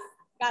প্লান্টস,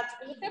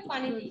 গাছগুলোতে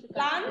পানি দিই।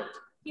 প্লান্ট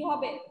কি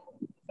হবে?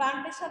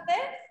 প্লান্টের সাথে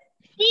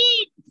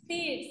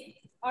সিডস,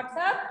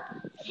 অর্থাৎ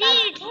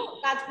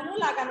গাছগুলো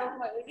লাগানো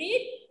হয়।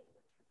 Read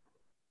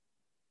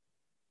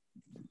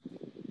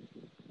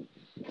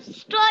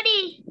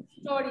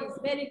stories,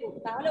 very good.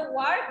 তাহলে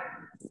ওয়ার্ড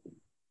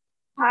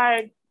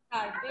হার্ড।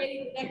 ভেরি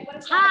গুড, একবারে।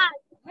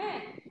 হ্যাঁ,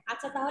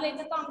 আচ্ছা, তাহলে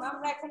এটা তো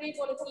আমরা এখনই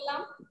বলে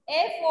ফেললাম।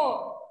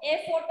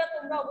 A4 টা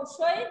তোমরা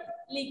অবশ্যই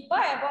লিখবা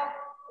এবং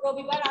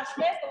রবিবার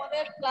আসলে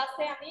তোমাদের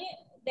ক্লাসে আমি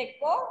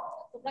দেখবো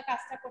তোমরা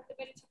কাজটা করতে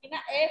পেরেছো কিনা।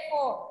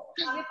 A4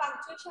 আমি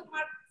পাংচুয়েশন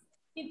মার্ক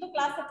কিন্তু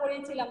ক্লাসে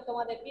পড়িয়েছিলাম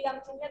তোমাদের, বিরাম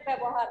চিহ্নের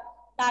ব্যবহার,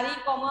 দাড়ি,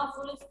 কমা,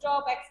 full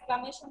stop,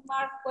 exclamation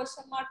mark,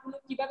 question mark গুলো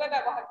কিভাবে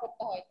ব্যবহার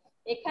করতে হয়।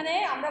 এখানে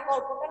আমরা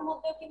গল্পটার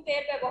মধ্যেও কিন্তু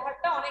এর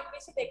ব্যবহারটা অনেক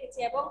বেশি দেখেছি,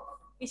 এবং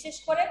বিশেষ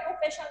করে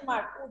কোটেশন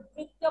মার্ক,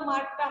 উদ্ধৃত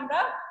মার্কটা আমরা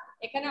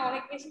এখানে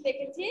অনেক বেশি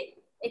দেখেছি।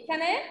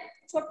 এখানে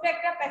ছোট্ট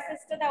একটা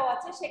প্যাসেজটা দেওয়া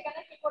আছে, সেখানে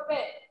কি করবে?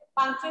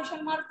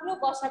 পাংচুয়েশন মার্ক গুলো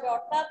বসাবে,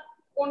 অর্থাৎ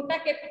কোনটা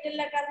ক্যাপিটাল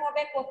লেটার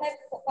হবে, কোথায়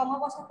কমা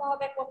বসাতে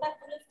হবে, কোথায়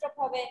ফুল স্টপ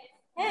হবে,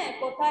 হ্যাঁ,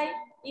 কোথায়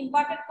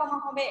ইনভার্টেড কমা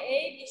হবে,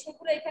 এই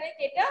বিষয়গুলো এখানে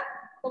কেটা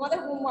তোমাদের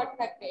হোমওয়ার্ক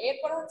থাকবে।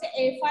 এরপর হচ্ছে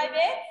A5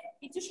 এ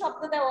কিছু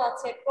শব্দ দেওয়া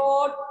আছে।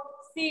 Towed,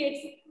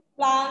 seeds,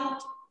 plant,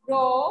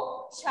 grow,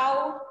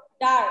 shout,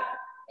 dark.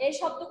 এই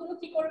শব্দগুলো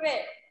কি করবে?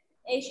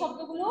 এই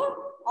শব্দগুলোর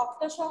অর্থ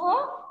সহ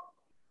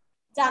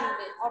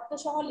জানবে, অর্থ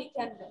সহ লিখে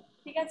আনবে।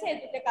 ঠিক আছে, এই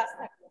দুটো কাজ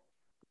থাকবে।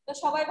 তো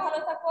সবাই ভালো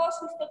থাকো,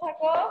 সুস্থ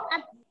থাকো।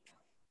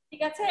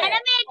 ঠিক আছে,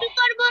 আমি একটু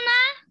করব না?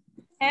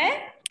 হ্যাঁ,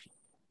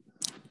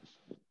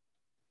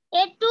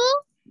 একটু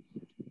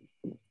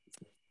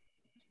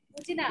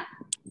বুঝি না।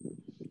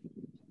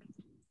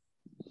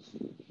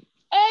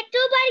 একটু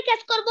বাড়ি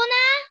কাজ করব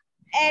না?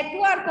 একটু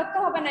আর করতে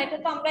হবে না, এটা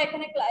তো আমরা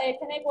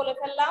এখানেই বলে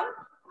ফেললাম।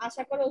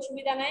 আশা করি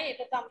অসুবিধা নাই,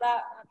 এটা তো আমরা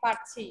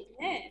পারছি।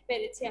 হ্যাঁ,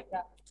 পেরেছি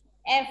আমরা।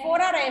 A4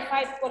 আর A5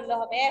 করলে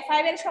হবে।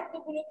 A5 এর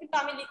শব্দগুলো কিন্তু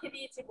আমি লিখে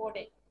দিয়েছি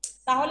বোর্ডে,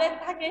 তাহলে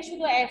থাকে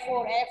শুধু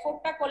A4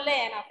 টা করলে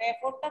এনাফ।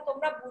 A4 টা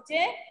তোমরা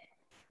বুঝে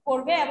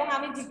করবে এবং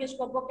আমি জিজ্ঞেস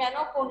করব কেন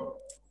কোন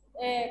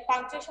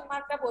পাংচুয়েশন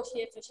মার্কটা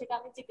বসিয়েছো, সেটা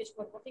আমি জিজ্ঞেস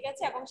করব। ঠিক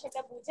আছে, এবং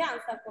সেটা বুঝে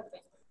আনসার করবে।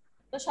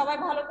 তো সবাই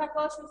ভালো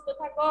থাকো, সুস্থ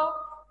থাকো,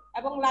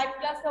 এবং লাইভ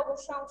ক্লাসে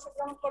অবশ্যই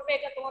অংশগ্রহণ করবে,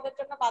 এটা তোমাদের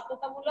জন্য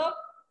বাধ্যতামূলক।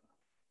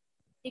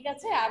 ঠিক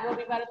আছে, আর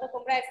রবিবারে তো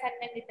তোমরা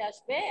অ্যাসাইনমেন্ট দিতে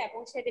আসবে এবং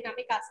সেদিন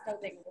আমি কাজটাও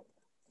দেখব।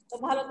 তো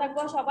ভালো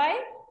থাকো সবাই,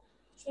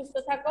 সুস্থ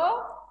থাকো,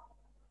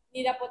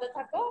 নিরাপদে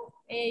থাকো,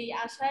 এই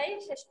আশাই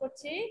শেষ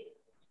করছি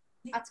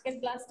আজকের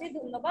ক্লাসটি।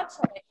 ধন্যবাদ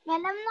সবাই।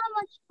 ম্যাডাম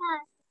নমস্কার।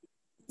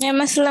 ম্যাম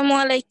আসসালামু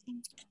আলাইকুম।